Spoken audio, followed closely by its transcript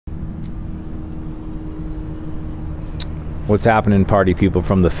What's happening, party people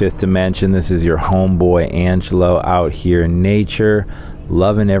from the fifth dimension? This is your homeboy Angelo out here in nature,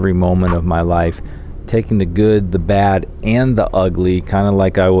 loving every moment of my life, taking the good, the bad, and the ugly, kind of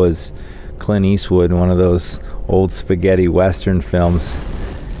like I was Clint Eastwood in one of those old spaghetti western films.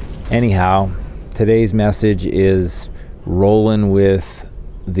 Anyhow, today's message is rolling with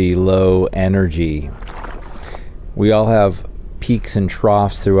the low energy. We all have peaks and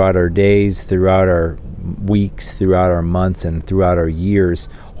troughs throughout our days, throughout our weeks, throughout our months, and throughout our years.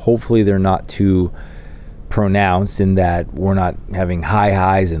 Hopefully they're not too pronounced in that we're not having high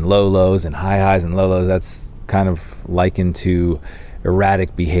highs and low lows and high highs and low lows. That's kind of likened to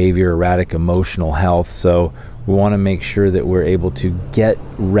erratic behavior, erratic emotional health. So we want to make sure that we're able to get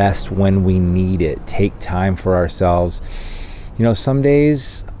rest when we need it, take time for ourselves. You know, some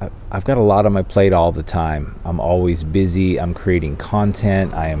days I've got a lot on my plate all the time. I'm always busy. I'm creating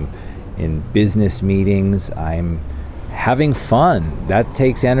content. I am in business meetings. I'm having fun. That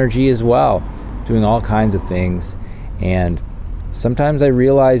takes energy as well, doing all kinds of things. And sometimes I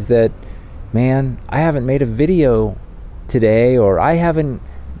realize that, man, I haven't made a video today, or I haven't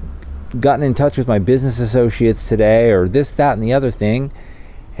gotten in touch with my business associates today, or this, that, and the other thing.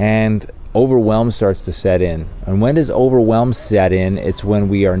 And overwhelm starts to set in. And when does overwhelm set in? It's when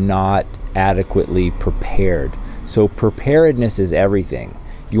we are not adequately prepared. So preparedness is everything.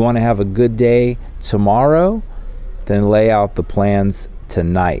 You want to have a good day tomorrow, then lay out the plans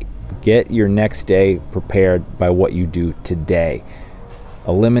tonight. Get your next day prepared by what you do today.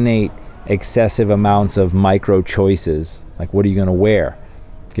 Eliminate excessive amounts of micro choices, like what are you going to wear?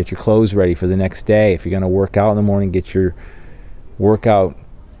 Get your clothes ready for the next day. If you're going to work out in the morning, get your workout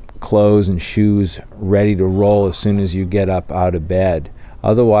clothes and shoes ready to roll as soon as you get up out of bed.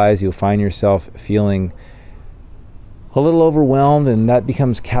 Otherwise, you'll find yourself feeling a little overwhelmed, and that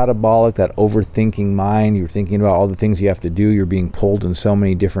becomes catabolic, that overthinking mind. You're thinking about all the things you have to do. You're being pulled in so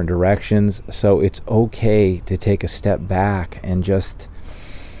many different directions. So it's okay to take a step back and just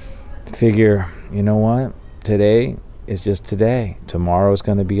figure, you know what? Today is just today. Tomorrow is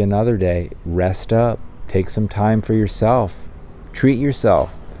going to be another day. Rest up. Take some time for yourself. Treat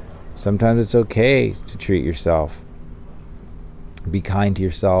yourself. Sometimes it's okay to treat yourself. Be kind to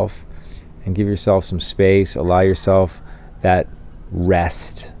yourself and give yourself some space. Allow yourself that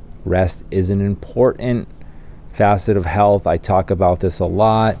rest. Rest is an important facet of health. I talk about this a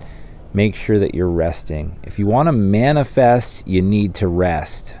lot. Make sure that you're resting. If you want to manifest, you need to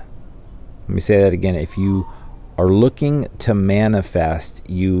rest. Let me say that again. If you are looking to manifest,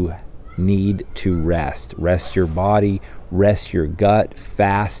 you need to rest. Rest your body, rest your gut.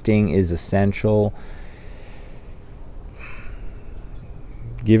 Fasting is essential.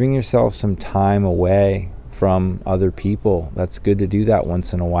 Giving yourself some time away from other people. That's good to do that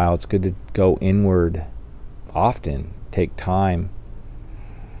once in a while. It's good to go inward often. Take time.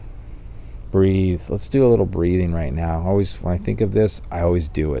 Breathe. Let's do a little breathing right now. Always, when I think of this, I always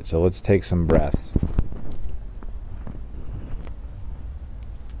do it. So let's take some breaths.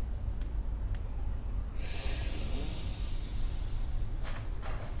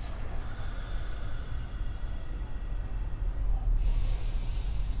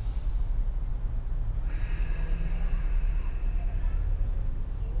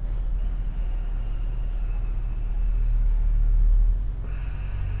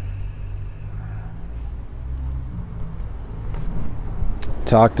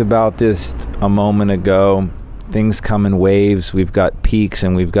 Talked about this a moment ago. Things come in waves. We've got peaks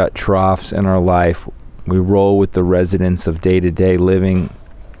and we've got troughs in our life. We roll with the resonance of day-to-day living.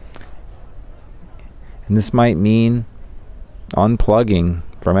 And this might mean unplugging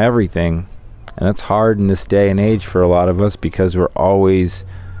from everything. And that's hard in this day and age for a lot of us, because we're always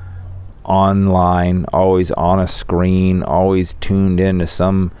online, always on a screen, always tuned into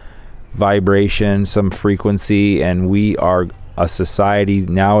some vibration, some frequency, and we are a society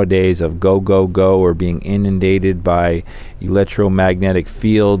nowadays of go, go, go. We're being inundated by electromagnetic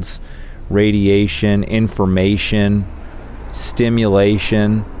fields, radiation, information,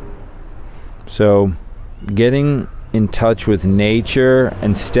 stimulation. So getting in touch with nature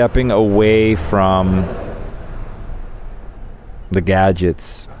and stepping away from the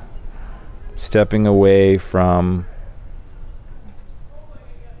gadgets, stepping away from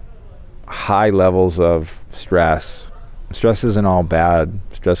high levels of stress. Stress isn't all bad.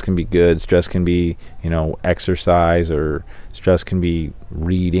 Stress can be good. Stress can be, exercise, or stress can be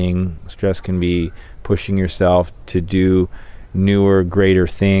reading. Stress can be pushing yourself to do newer, greater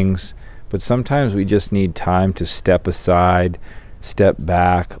things. But sometimes we just need time to step aside, step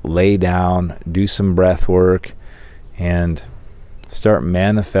back, lay down, do some breath work, and start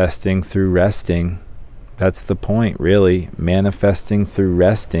manifesting through resting. That's the point, really. Manifesting through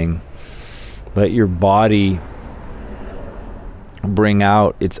resting. Let your body bring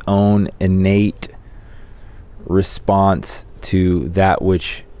out its own innate response to that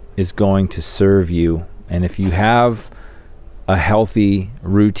which is going to serve you. And if you have a healthy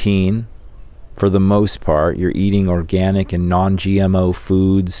routine, for the most part, you're eating organic and non-GMO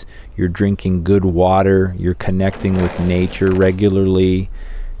foods, you're drinking good water, you're connecting with nature regularly,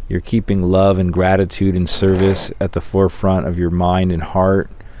 you're keeping love and gratitude and service at the forefront of your mind and heart,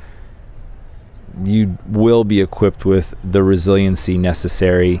 you will be equipped with the resiliency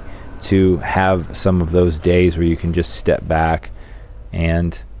necessary to have some of those days where you can just step back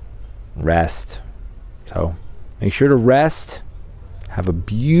and rest. So make sure to rest. Have a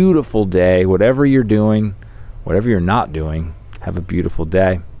beautiful day. Whatever you're doing, whatever you're not doing, have a beautiful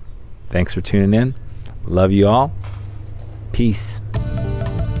day. Thanks for tuning in. Love you all. Peace.